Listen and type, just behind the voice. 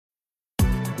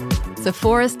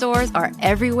Sephora stores are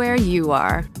everywhere you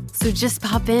are. So just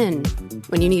pop in.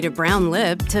 When you need a brown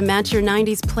lip to match your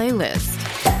 90s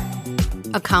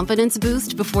playlist. A confidence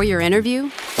boost before your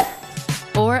interview?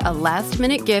 Or a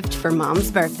last-minute gift for mom's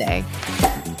birthday.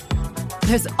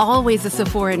 There's always a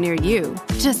Sephora near you.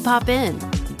 Just pop in.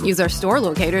 Use our store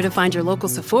locator to find your local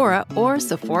Sephora or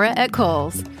Sephora at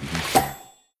Kohl's.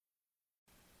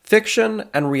 Fiction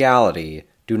and reality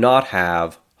do not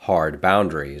have hard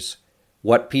boundaries.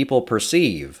 What people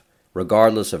perceive,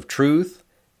 regardless of truth,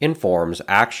 informs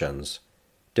actions.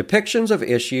 Depictions of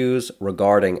issues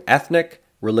regarding ethnic,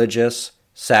 religious,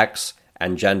 sex,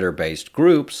 and gender-based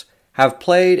groups have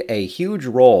played a huge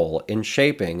role in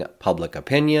shaping public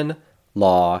opinion,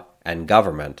 law, and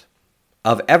government.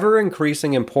 Of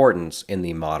ever-increasing importance in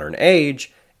the modern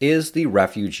age is the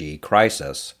refugee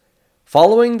crisis.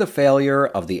 Following the failure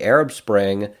of the Arab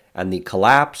Spring and the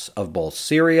collapse of both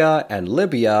Syria and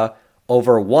Libya,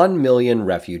 over 1 million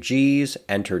refugees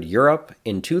entered Europe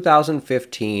in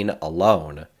 2015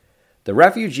 alone. The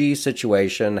refugee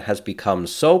situation has become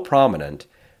so prominent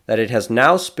that it has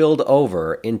now spilled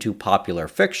over into popular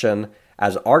fiction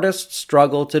as artists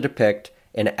struggle to depict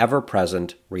an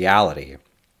ever-present reality.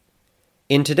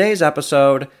 In today's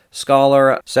episode,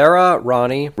 scholar Sara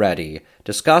Reddy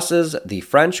discusses the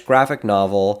French graphic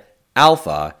novel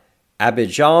Alpha,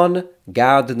 Abidjan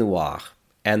Garde Noire,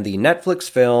 and the Netflix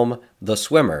film The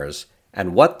Swimmers,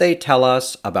 and what they tell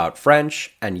us about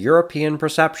French and European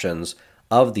perceptions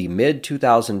of the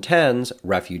mid-2010s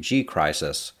refugee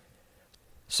crisis.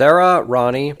 Sara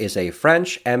Rani is a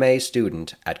French MA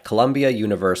student at Columbia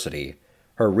University.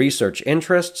 Her research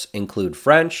interests include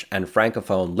French and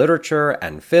Francophone literature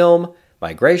and film,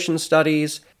 migration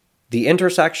studies, the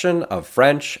intersection of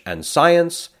French and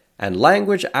science, and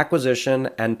language acquisition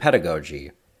and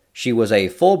pedagogy. She was a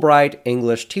Fulbright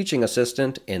English teaching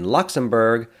assistant in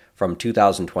Luxembourg from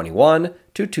 2021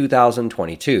 to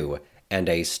 2022, and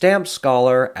a Stamp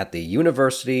Scholar at the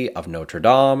University of Notre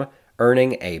Dame,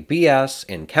 earning a BS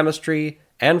in chemistry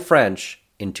and French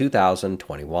in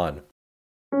 2021.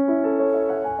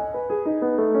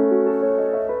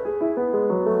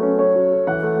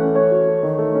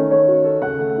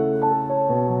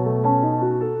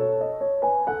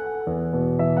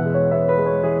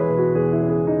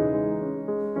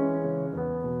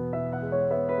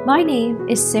 My name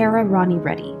is Sara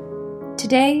Reddy.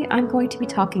 Today, I'm going to be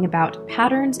talking about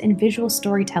patterns in visual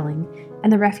storytelling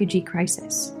and the refugee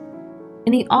crisis.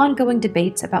 In the ongoing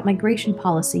debates about migration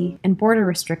policy and border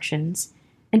restrictions,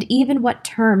 and even what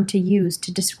term to use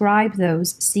to describe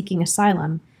those seeking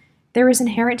asylum, there is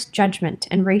inherent judgment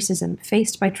and racism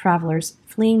faced by travelers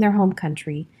fleeing their home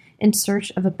country in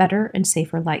search of a better and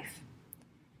safer life.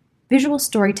 Visual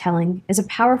storytelling is a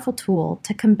powerful tool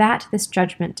to combat this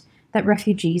judgment that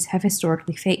refugees have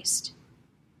historically faced.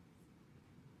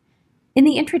 In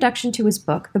the introduction to his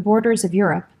book, The Borders of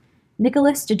Europe,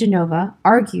 Nicholas de Genova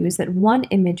argues that one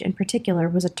image in particular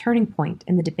was a turning point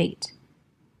in the debate.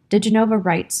 De Genova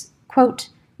writes, quote,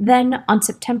 "Then, on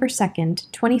September 2nd,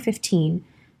 2015,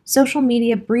 social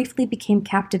media briefly became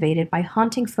captivated by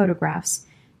haunting photographs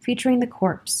featuring the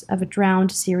corpse of a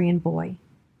drowned Syrian boy,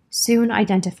 soon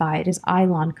identified as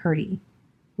Aylan Kurdi,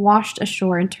 washed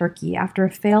ashore in Turkey after a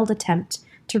failed attempt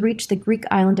to reach the Greek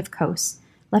island of Kos,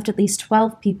 left at least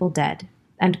 12 people dead."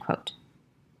 End quote.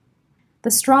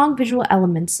 The strong visual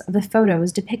elements of the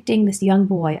photos depicting this young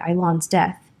boy Aylan's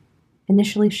death,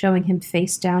 initially showing him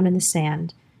face down in the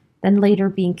sand, then later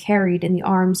being carried in the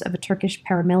arms of a Turkish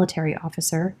paramilitary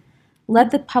officer,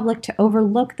 led the public to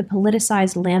overlook the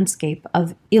politicized landscape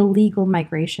of illegal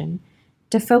migration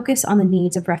to focus on the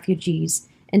needs of refugees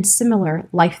in similar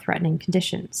life-threatening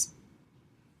conditions.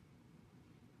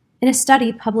 In a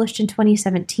study published in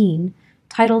 2017,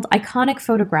 titled Iconic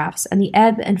Photographs and the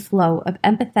Ebb and Flow of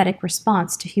Empathetic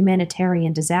Response to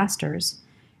Humanitarian Disasters,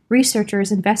 researchers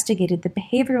investigated the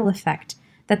behavioral effect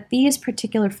that these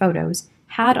particular photos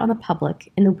had on the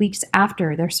public in the weeks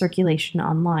after their circulation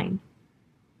online.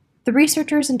 The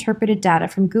researchers interpreted data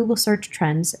from Google search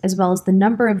trends as well as the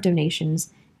number of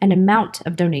donations and amount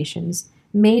of donations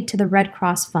made to the Red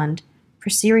Cross Fund for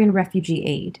Syrian Refugee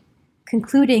Aid,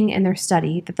 concluding in their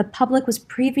study that the public was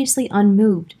previously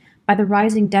unmoved by the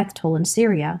rising death toll in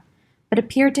Syria, but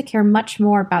appeared to care much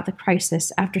more about the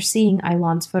crisis after seeing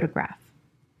Aylan's photograph.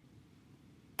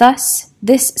 Thus,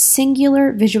 this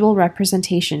singular visual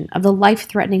representation of the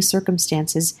life-threatening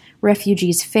circumstances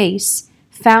refugees face,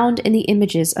 found in the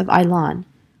images of Aylan,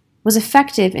 was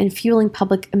effective in fueling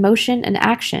public emotion and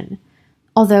action,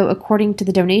 although, according to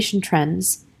the donation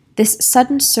trends, this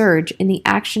sudden surge in the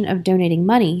action of donating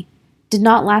money did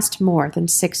not last more than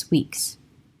 6 weeks.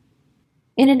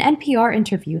 In an NPR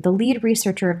interview, the lead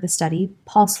researcher of the study,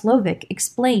 Paul Slovic,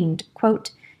 explained,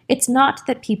 quote, "It's not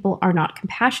that people are not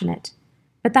compassionate,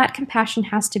 but that compassion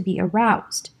has to be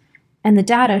aroused, and the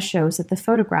data shows that the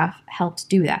photograph helped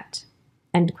do that."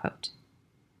 End quote.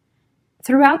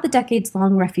 Throughout the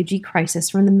decades-long refugee crisis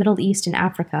from the Middle East and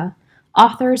Africa,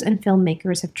 authors and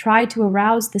filmmakers have tried to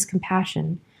arouse this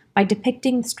compassion by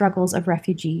depicting the struggles of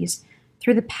refugees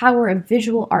through the power of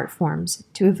visual art forms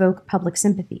to evoke public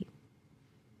sympathy.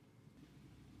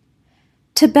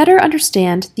 To better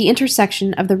understand the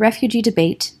intersection of the refugee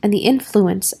debate and the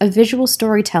influence of visual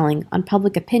storytelling on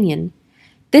public opinion,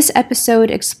 this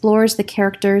episode explores the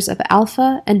characters of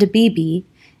Alpha and Abibi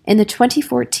in the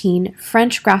 2014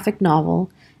 French graphic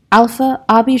novel Alpha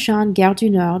Abidjan Gare du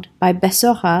Nord by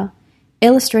Bessora,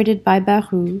 illustrated by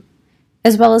Barou,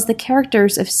 as well as the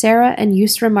characters of Sara and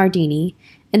Yusra Mardini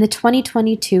in the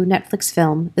 2022 Netflix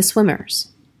film The Swimmers.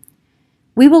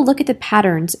 We will look at the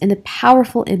patterns in the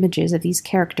powerful images of these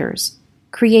characters,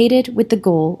 created with the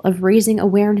goal of raising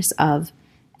awareness of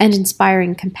and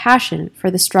inspiring compassion for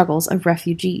the struggles of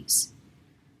refugees.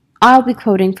 I'll be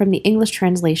quoting from the English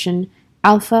translation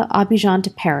Alpha Abidjan to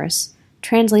Paris,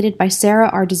 translated by Sara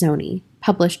Ardizzoni,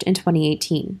 published in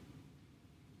 2018.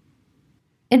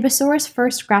 In Bessora's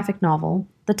first graphic novel,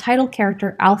 the title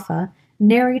character Alpha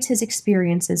narrates his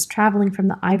experiences traveling from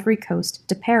the Ivory Coast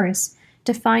to Paris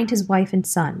to find his wife and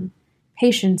son,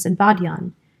 Patience and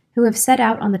Badian, who have set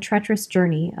out on the treacherous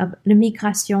journey of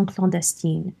l'immigration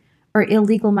clandestine, or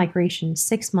illegal migration,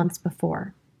 6 months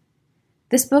before.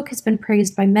 This book has been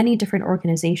praised by many different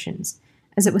organizations,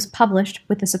 as it was published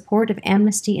with the support of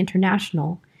Amnesty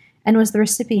International and was the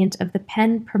recipient of the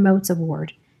PEN Promotes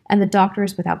Award and the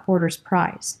Doctors Without Borders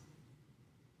Prize.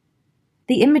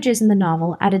 The images in the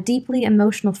novel add a deeply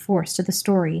emotional force to the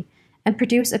story and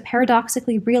produce a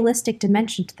paradoxically realistic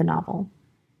dimension to the novel.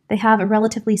 They have a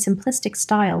relatively simplistic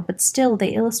style, but still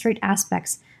they illustrate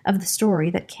aspects of the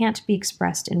story that can't be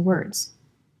expressed in words.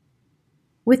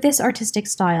 With this artistic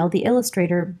style, the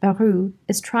illustrator, Barou,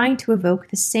 is trying to evoke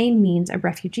the same means a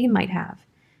refugee might have,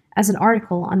 as an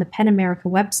article on the PEN America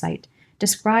website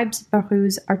describes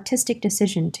Barou's artistic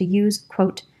decision to use,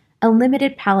 quote, "a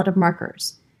limited palette of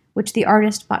markers," which the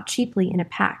artist bought cheaply in a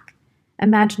pack,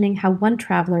 imagining how one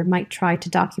traveler might try to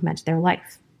document their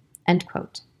life, end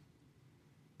quote.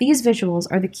 These visuals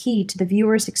are the key to the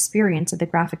viewer's experience of the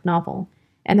graphic novel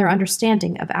and their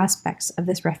understanding of aspects of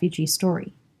this refugee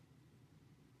story.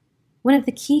 One of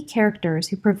the key characters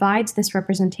who provides this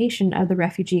representation of the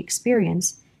refugee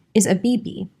experience is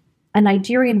Abibi, a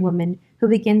Nigerian woman who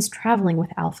begins traveling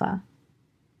with Alpha.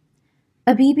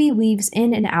 Abibi weaves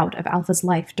in and out of Alpha's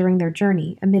life during their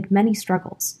journey amid many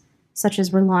struggles, such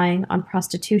as relying on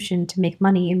prostitution to make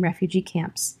money in refugee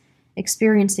camps,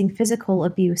 experiencing physical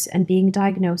abuse and being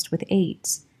diagnosed with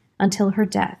AIDS, until her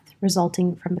death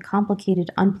resulting from the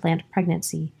complicated unplanned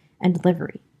pregnancy and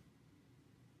delivery.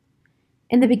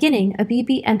 In the beginning,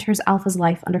 Abibi enters Alpha's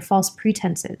life under false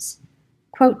pretenses.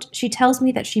 Quote, "She tells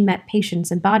me that she met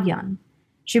Patience and Badian.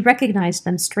 She recognized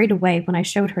them straight away when I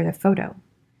showed her the photo.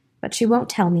 But she won't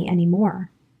tell me any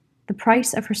more. The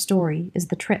price of her story is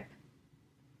the trip."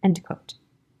 End quote.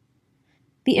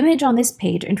 The image on this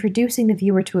page introducing the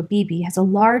viewer to Abibi has a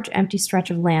large empty stretch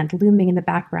of land looming in the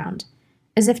background,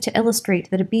 as if to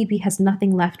illustrate that Abibi has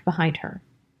nothing left behind her.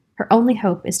 Her only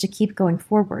hope is to keep going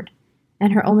forward,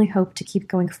 and her only hope to keep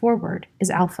going forward is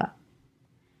Alpha.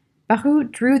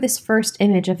 Barou drew this first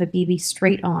image of Abibi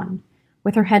straight on,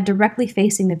 with her head directly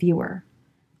facing the viewer,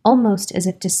 almost as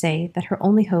if to say that her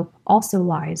only hope also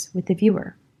lies with the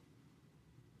viewer.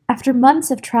 After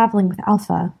months of traveling with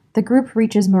Alpha, the group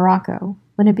reaches Morocco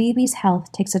when Abibi's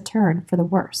health takes a turn for the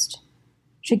worst.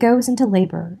 She goes into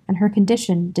labor, and her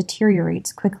condition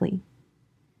deteriorates quickly.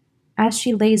 As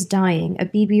she lays dying,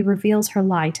 Abibi reveals her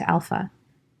lie to Alpha.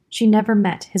 She never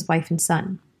met his wife and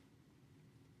son.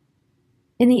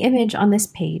 In the image on this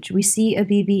page, we see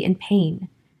Abibi in pain,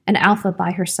 and Alpha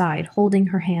by her side, holding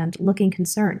her hand, looking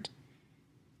concerned.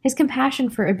 His compassion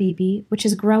for Abibi, which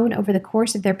has grown over the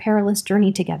course of their perilous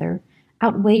journey together,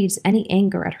 outweighs any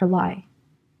anger at her lie.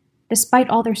 Despite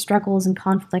all their struggles and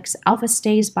conflicts, Alpha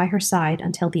stays by her side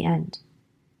until the end.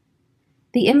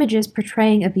 The images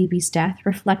portraying Abibi's death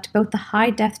reflect both the high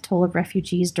death toll of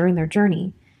refugees during their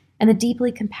journey and the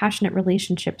deeply compassionate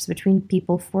relationships between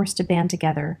people forced to band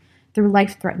together through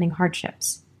life-threatening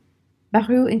hardships.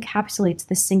 Barou encapsulates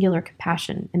this singular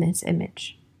compassion in this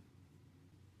image.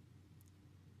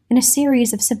 In a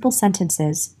series of simple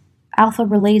sentences, Alpha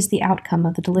relays the outcome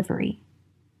of the delivery.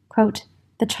 Quote,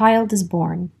 "The child is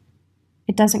born.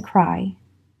 It doesn't cry.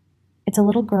 It's a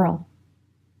little girl,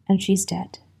 and she's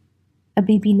dead."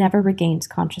 Habibi never regains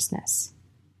consciousness.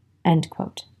 End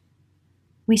quote.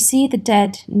 We see the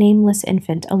dead, nameless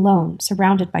infant alone,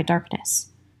 surrounded by darkness.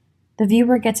 The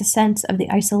viewer gets a sense of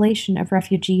the isolation of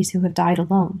refugees who have died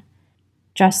alone,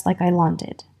 just like Aylan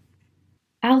did.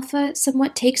 Alpha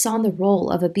somewhat takes on the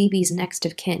role of Habibi's next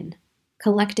of kin,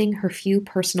 collecting her few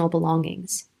personal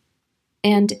belongings.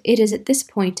 And it is at this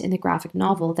point in the graphic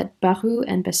novel that Baru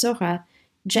and Bessora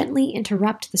gently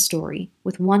interrupt the story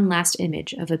with one last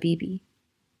image of Habibi.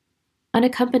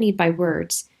 Unaccompanied by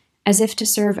words, as if to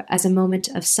serve as a moment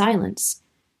of silence,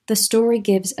 the story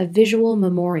gives a visual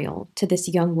memorial to this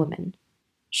young woman,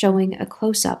 showing a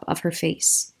close-up of her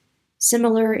face,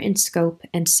 similar in scope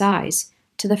and size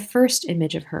to the first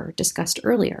image of her discussed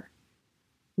earlier.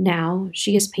 Now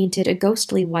she is painted a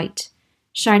ghostly white,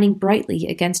 shining brightly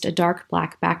against a dark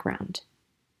black background.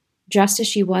 Just as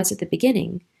she was at the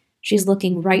beginning, she's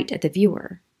looking right at the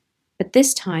viewer, but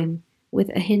this time with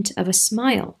a hint of a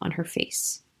smile on her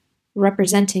face,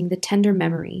 representing the tender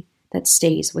memory that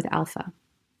stays with Alpha.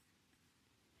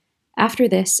 After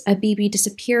this, Habibi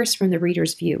disappears from the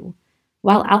reader's view,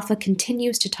 while Alpha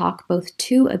continues to talk both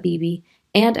to Habibi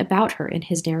and about her in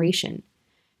his narration,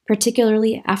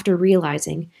 particularly after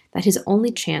realizing that his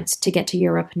only chance to get to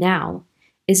Europe now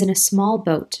is in a small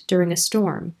boat during a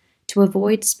storm to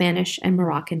avoid Spanish and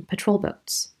Moroccan patrol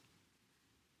boats.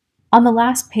 On the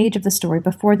last page of the story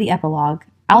before the epilogue,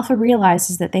 Alpha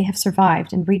realizes that they have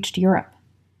survived and reached Europe.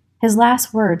 His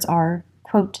last words are,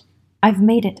 quote, "I've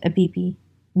made it, Habibi.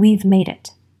 We've made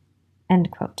it." End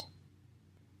quote.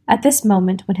 At this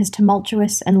moment, when his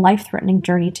tumultuous and life-threatening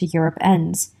journey to Europe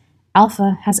ends,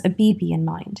 Alpha has Habibi in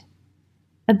mind.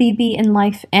 Habibi in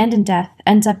life and in death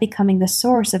ends up becoming the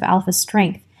source of Alpha's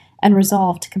strength and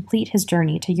resolve to complete his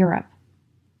journey to Europe.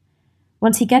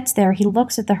 Once he gets there, he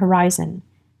looks at the horizon,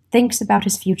 thinks about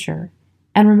his future,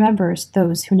 and remembers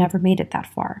those who never made it that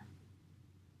far.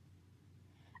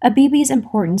 Habibi's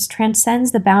importance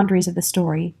transcends the boundaries of the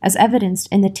story, as evidenced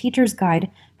in the teacher's guide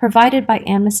provided by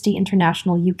Amnesty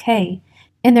International UK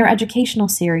in their educational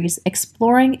series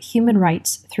Exploring Human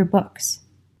Rights Through Books.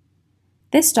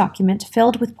 This document,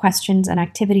 filled with questions and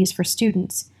activities for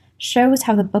students, shows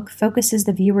how the book focuses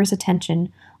the viewer's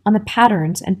attention on the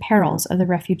patterns and perils of the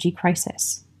refugee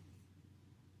crisis.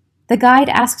 The guide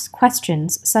asks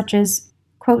questions such as,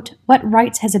 quote, "What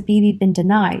rights has Habibi been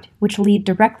denied, which lead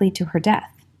directly to her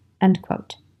death?" End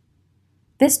quote.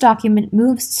 This document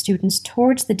moves students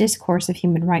towards the discourse of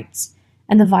human rights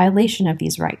and the violation of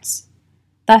these rights.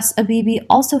 Thus, Habibi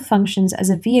also functions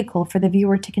as a vehicle for the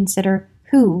viewer to consider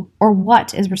who or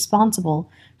what is responsible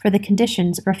for the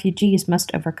conditions refugees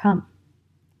must overcome.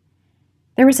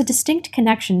 There is a distinct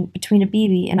connection between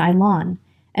Habibi and Aylan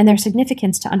and their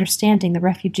significance to understanding the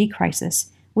refugee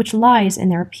crisis, which lies in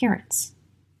their appearance.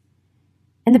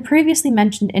 In the previously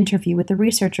mentioned interview with the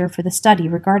researcher for the study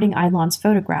regarding Aylan's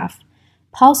photograph,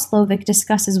 Paul Slovic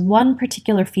discusses one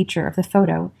particular feature of the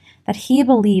photo that he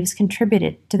believes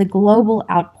contributed to the global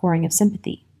outpouring of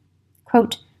sympathy.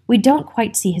 Quote, "We don't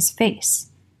quite see his face,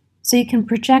 so you can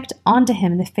project onto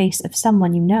him the face of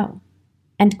someone you know."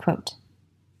 End quote.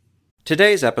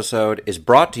 Today's episode is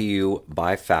brought to you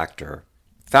by Factor.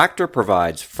 Factor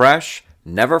provides fresh,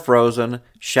 never frozen,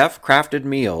 chef-crafted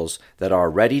meals that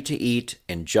are ready to eat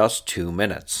in just 2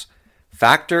 minutes.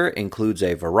 Factor includes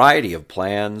a variety of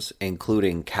plans,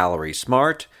 including Calorie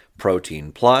Smart,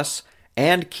 Protein Plus,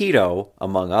 and Keto,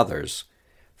 among others.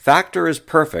 Factor is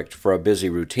perfect for a busy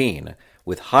routine,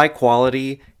 with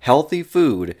high-quality, healthy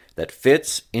food that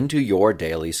fits into your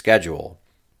daily schedule.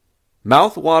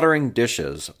 Mouth-watering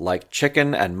dishes like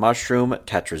chicken and mushroom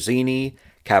tetrazzini,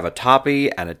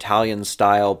 cavatappi and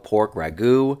Italian-style pork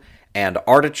ragu, and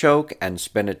artichoke and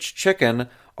spinach chicken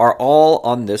are all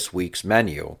on this week's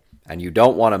menu, and you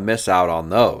don't want to miss out on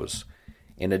those.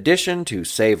 In addition to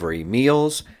savory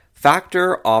meals,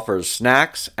 Factor offers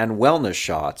snacks and wellness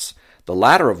shots, the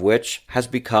latter of which has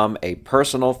become a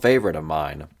personal favorite of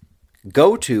mine.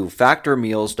 Go to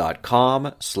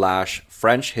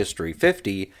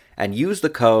factormeals.com/FrenchHistory50 and use the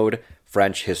code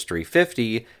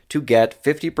FrenchHistory50 to get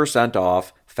 50%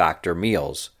 off Factor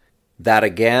Meals. That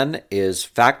again is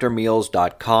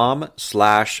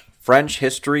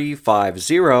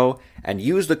factormeals.com/FrenchHistory50 and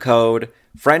use the code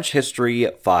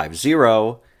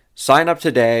FrenchHistory50. Sign up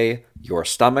today. Your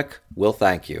stomach will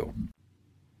thank you.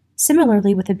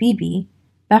 Similarly with Habibi,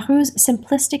 Baru's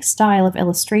simplistic style of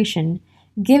illustration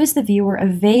gives the viewer a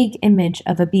vague image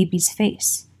of Habibi's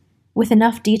face, with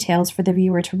enough details for the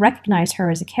viewer to recognize her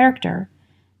as a character,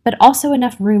 but also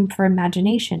enough room for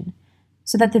imagination,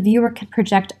 so that the viewer can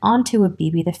project onto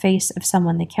Habibi the face of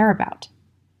someone they care about.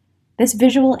 This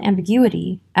visual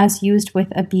ambiguity, as used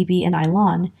with Abibi and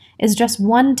Aylan, is just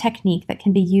one technique that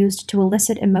can be used to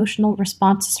elicit emotional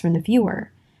responses from the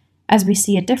viewer, as we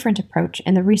see a different approach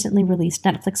in the recently released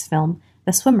Netflix film,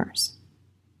 The Swimmers.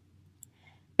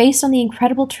 Based on the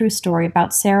incredible true story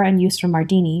about Sara and Yusra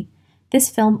Mardini, this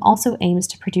film also aims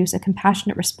to produce a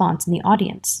compassionate response in the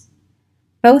audience.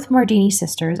 Both Mardini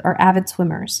sisters are avid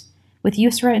swimmers, with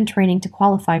Yusra in training to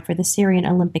qualify for the Syrian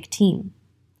Olympic team.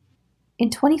 In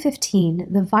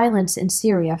 2015, the violence in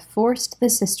Syria forced the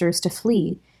sisters to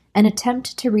flee and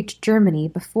attempt to reach Germany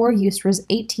before Yusra's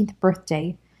 18th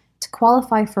birthday to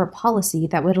qualify for a policy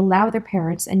that would allow their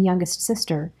parents and youngest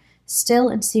sister, still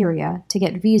in Syria, to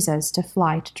get visas to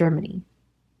fly to Germany.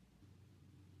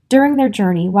 During their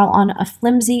journey, while on a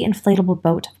flimsy inflatable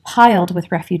boat piled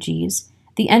with refugees,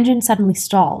 the engine suddenly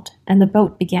stalled and the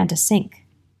boat began to sink.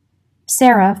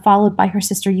 Sara, followed by her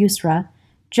sister Yusra,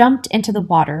 jumped into the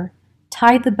water,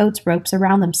 tied the boat's ropes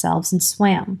around themselves and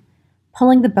swam,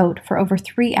 pulling the boat for over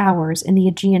 3 hours in the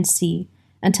Aegean Sea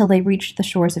until they reached the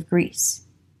shores of Greece.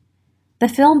 The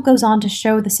film goes on to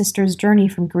show the sisters' journey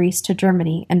from Greece to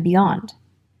Germany and beyond.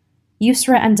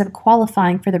 Yusra ends up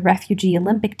qualifying for the Refugee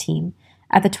Olympic team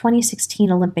at the 2016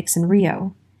 Olympics in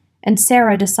Rio, and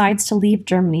Sara decides to leave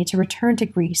Germany to return to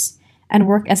Greece and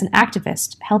work as an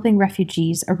activist, helping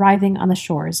refugees arriving on the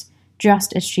shores,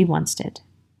 just as she once did.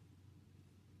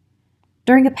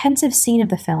 During a pensive scene of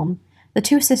the film, the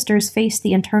two sisters face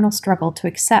the internal struggle to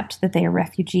accept that they are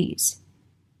refugees.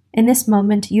 In this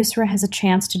moment, Yusra has a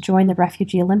chance to join the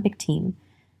Refugee Olympic team,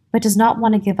 but does not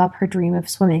want to give up her dream of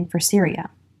swimming for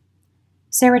Syria.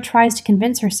 Sara tries to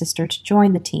convince her sister to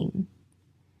join the team.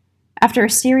 After a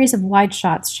series of wide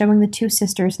shots showing the two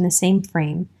sisters in the same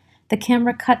frame, the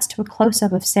camera cuts to a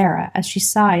close-up of Sara as she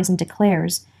sighs and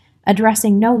declares,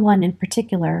 addressing no one in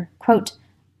particular, quote,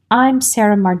 "I'm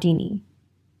Sara Mardini.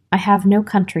 I have no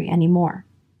country anymore."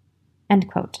 End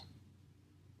quote.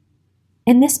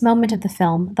 In this moment of the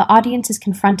film, the audience is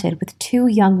confronted with two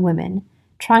young women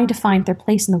trying to find their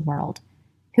place in the world,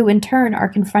 who in turn are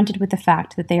confronted with the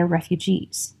fact that they are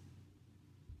refugees.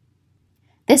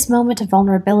 This moment of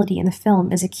vulnerability in the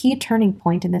film is a key turning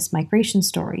point in this migration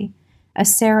story,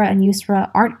 as Sara and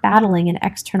Yusra aren't battling an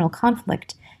external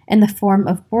conflict in the form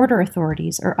of border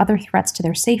authorities or other threats to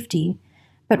their safety,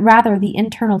 but rather the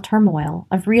internal turmoil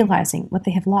of realizing what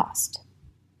they have lost.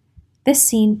 This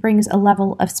scene brings a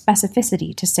level of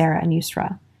specificity to Sara and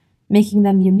Yusra, making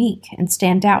them unique and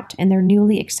stand out in their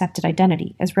newly accepted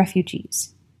identity as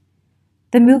refugees.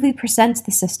 The movie presents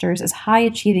the sisters as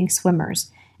high-achieving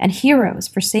swimmers and heroes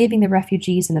for saving the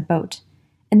refugees in the boat,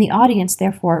 and the audience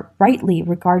therefore rightly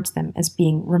regards them as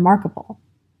being remarkable.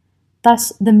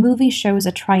 Thus, the movie shows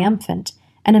a triumphant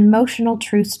and emotional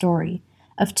true story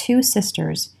of two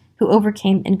sisters who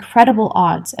overcame incredible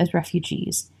odds as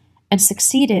refugees and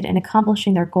succeeded in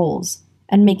accomplishing their goals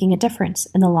and making a difference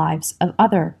in the lives of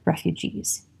other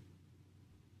refugees.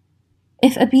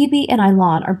 If Abibi and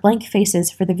Aylan are blank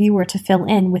faces for the viewer to fill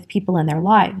in with people in their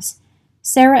lives,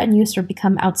 Sara and Yusra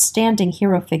become outstanding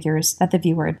hero figures that the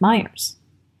viewer admires.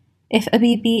 If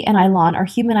Abibi and Aylan are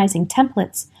humanizing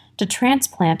templates to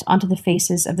transplant onto the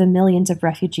faces of the millions of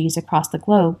refugees across the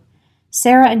globe,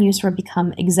 Sara and Yusra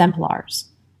become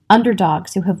exemplars,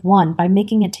 underdogs who have won by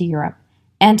making it to Europe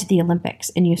and to the Olympics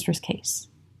in Yusra's case.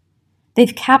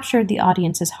 They've captured the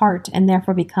audience's heart and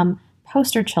therefore become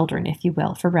poster children, if you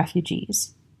will, for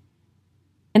refugees.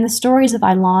 In the stories of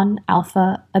Aylan,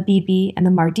 Alpha, Abibi, and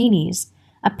the Mardinis,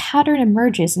 a pattern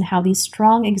emerges in how these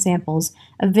strong examples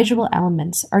of visual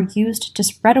elements are used to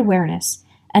spread awareness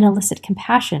and elicit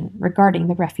compassion regarding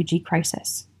the refugee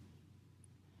crisis.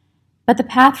 But the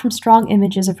path from strong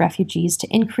images of refugees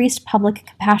to increased public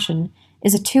compassion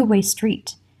is a two-way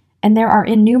street, and there are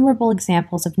innumerable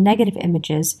examples of negative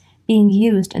images being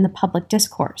used in the public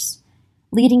discourse,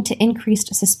 leading to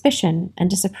increased suspicion and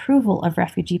disapproval of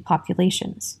refugee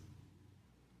populations.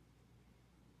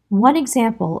 One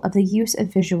example of the use of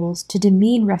visuals to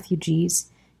demean refugees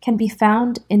can be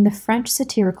found in the French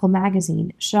satirical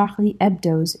magazine Charlie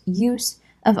Hebdo's use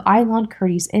of Aylan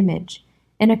Kurdi's image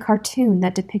in a cartoon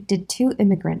that depicted two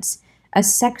immigrants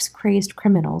as sex-crazed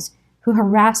criminals who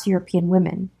harass European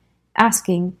women,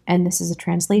 asking, and this is a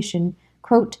translation,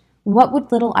 quote, "What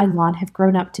would little Aylan have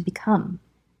grown up to become?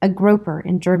 A groper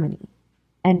in Germany."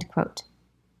 End quote.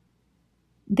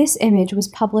 This image was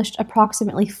published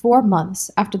approximately 4 months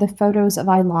after the photos of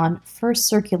Aylan first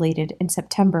circulated in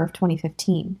September of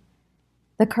 2015.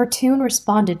 The cartoon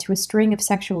responded to a string of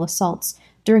sexual assaults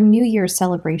during New Year's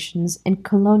celebrations in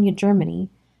Cologne, Germany,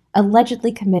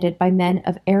 allegedly committed by men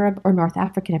of Arab or North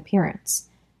African appearance,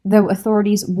 though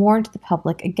authorities warned the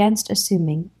public against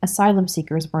assuming asylum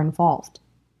seekers were involved.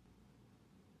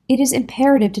 It is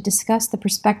imperative to discuss the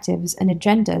perspectives and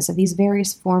agendas of these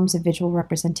various forms of visual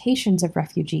representations of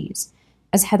refugees,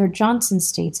 as Heather Johnson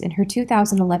states in her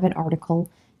 2011 article,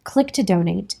 Click to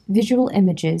Donate, Visual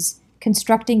Images,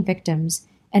 Constructing Victims,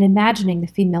 and Imagining the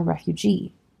Female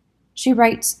Refugee. She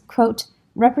writes, quote,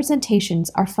 "Representations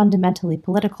are fundamentally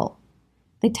political.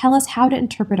 They tell us how to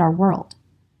interpret our world.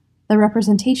 The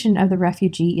representation of the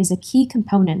refugee is a key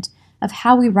component of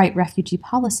how we write refugee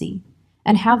policy,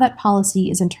 and how that policy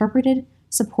is interpreted,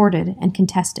 supported, and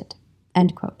contested."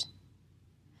 End quote.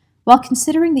 While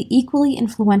considering the equally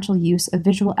influential use of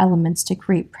visual elements to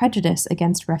create prejudice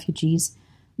against refugees,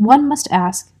 one must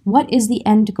ask, what is the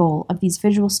end goal of these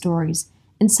visual stories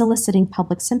in soliciting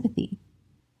public sympathy?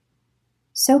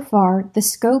 So far, the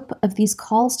scope of these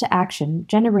calls to action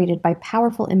generated by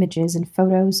powerful images in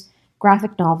photos,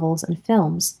 graphic novels, and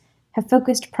films have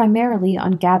focused primarily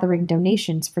on gathering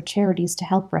donations for charities to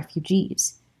help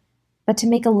refugees. But to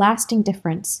make a lasting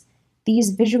difference,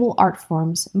 these visual art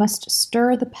forms must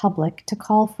stir the public to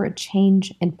call for a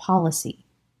change in policy.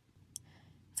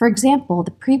 For example,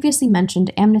 the previously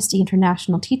mentioned Amnesty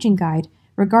International teaching guide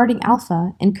regarding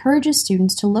Alpha encourages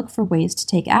students to look for ways to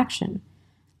take action,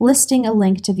 listing a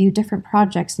link to view different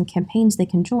projects and campaigns they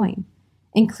can join,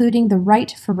 including the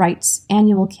Right for Rights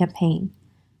annual campaign,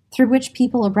 through which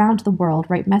people around the world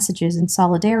write messages in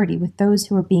solidarity with those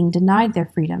who are being denied their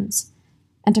freedoms,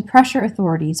 and to pressure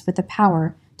authorities with the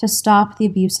power to stop the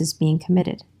abuses being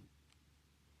committed.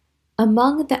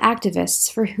 Among the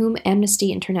activists for whom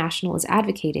Amnesty International is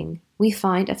advocating, we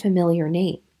find a familiar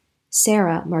name,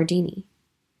 Sara Mardini.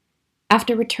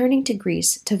 After returning to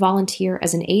Greece to volunteer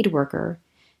as an aid worker,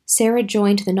 Sara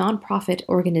joined the nonprofit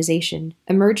organization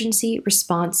Emergency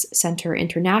Response Center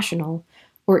International,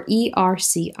 or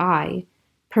ERCI,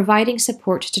 providing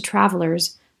support to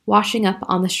travelers washing up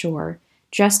on the shore,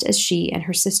 just as she and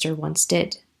her sister once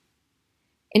did.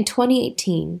 In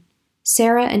 2018,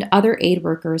 Sara and other aid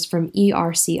workers from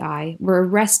ERCI were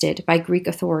arrested by Greek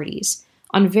authorities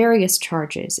on various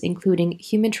charges, including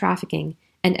human trafficking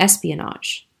and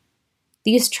espionage.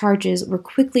 These charges were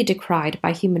quickly decried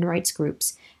by human rights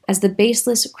groups as the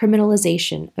baseless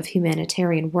criminalization of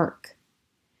humanitarian work.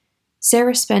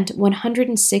 Sara spent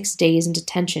 106 days in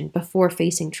detention before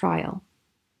facing trial.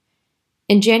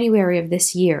 In January of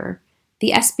this year,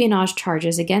 the espionage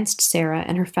charges against Sara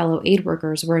and her fellow aid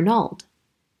workers were annulled.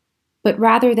 But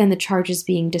rather than the charges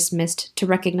being dismissed to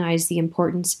recognize the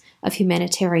importance of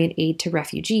humanitarian aid to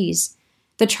refugees,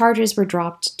 the charges were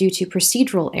dropped due to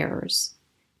procedural errors.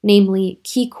 Namely,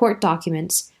 key court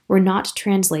documents were not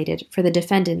translated for the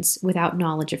defendants without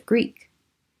knowledge of Greek.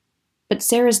 But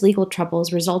Sara's legal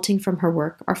troubles resulting from her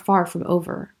work are far from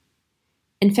over.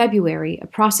 In February, a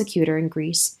prosecutor in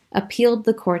Greece appealed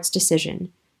the court's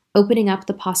decision, opening up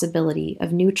the possibility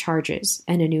of new charges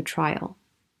and a new trial.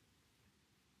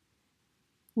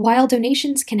 While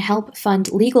donations can help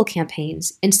fund legal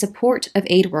campaigns in support of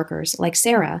aid workers like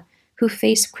Sara, who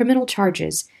face criminal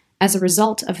charges as a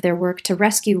result of their work to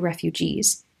rescue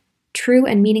refugees, true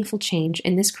and meaningful change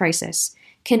in this crisis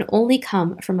can only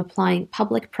come from applying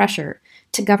public pressure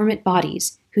to government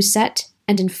bodies who set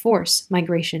and enforce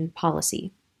migration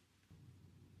policy.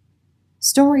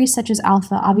 Stories such as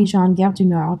Alpha Abidjan Gare du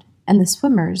Nord and The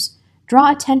Swimmers draw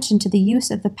attention to the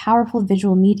use of the powerful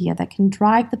visual media that can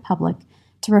drive the public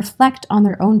to reflect on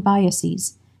their own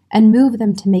biases and move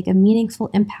them to make a meaningful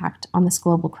impact on this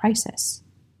global crisis.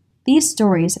 These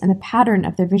stories and the pattern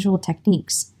of their visual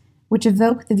techniques, which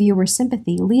evoke the viewer's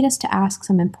sympathy, lead us to ask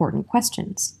some important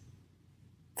questions.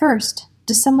 First,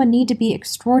 does someone need to be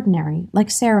extraordinary, like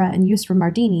Sara and Yusra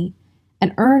Mardini,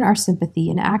 and earn our sympathy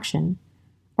in action,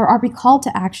 or are we called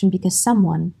to action because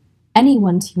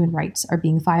anyone's human rights are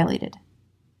being violated?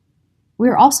 We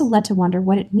are also led to wonder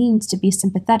what it means to be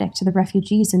sympathetic to the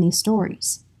refugees in these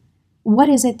stories. What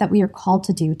is it that we are called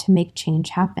to do to make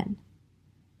change happen?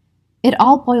 It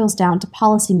all boils down to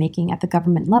policymaking at the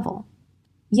government level.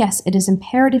 Yes, it is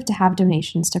imperative to have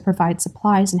donations to provide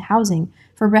supplies and housing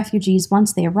for refugees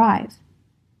once they arrive.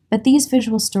 But these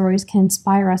visual stories can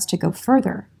inspire us to go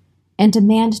further and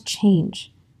demand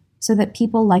change so that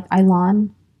people like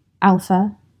Aylan,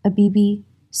 Alpha, Abibi,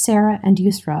 Sara, and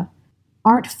Yusra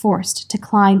aren't forced to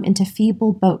climb into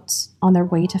feeble boats on their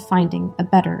way to finding a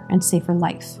better and safer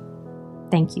life.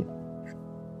 Thank you.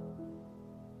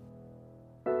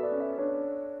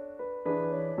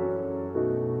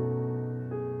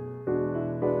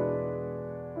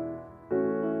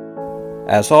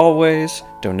 As always,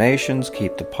 donations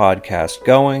keep the podcast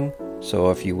going,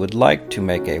 so if you would like to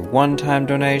make a one-time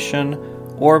donation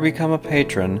or become a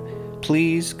patron,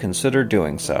 please consider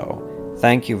doing so.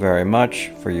 Thank you very much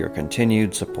for your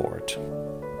continued support.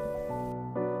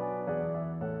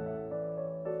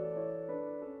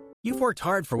 You've worked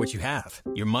hard for what you have.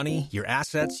 Your money, your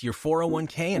assets, your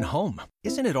 401k, and home.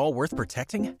 Isn't it all worth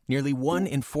protecting? Nearly 1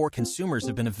 in 4 consumers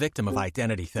have been a victim of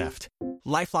identity theft.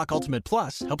 LifeLock Ultimate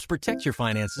Plus helps protect your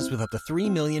finances with up to $3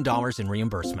 million in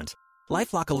reimbursement.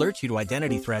 LifeLock alerts you to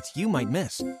identity threats you might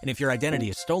miss. And if your identity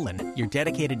is stolen, your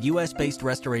dedicated U.S.-based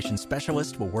restoration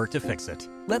specialist will work to fix it.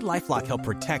 Let LifeLock help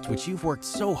protect what you've worked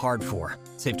so hard for.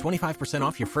 Save 25%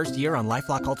 off your first year on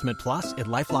LifeLock Ultimate Plus at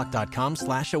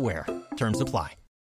LifeLock.com/aware. Terms apply.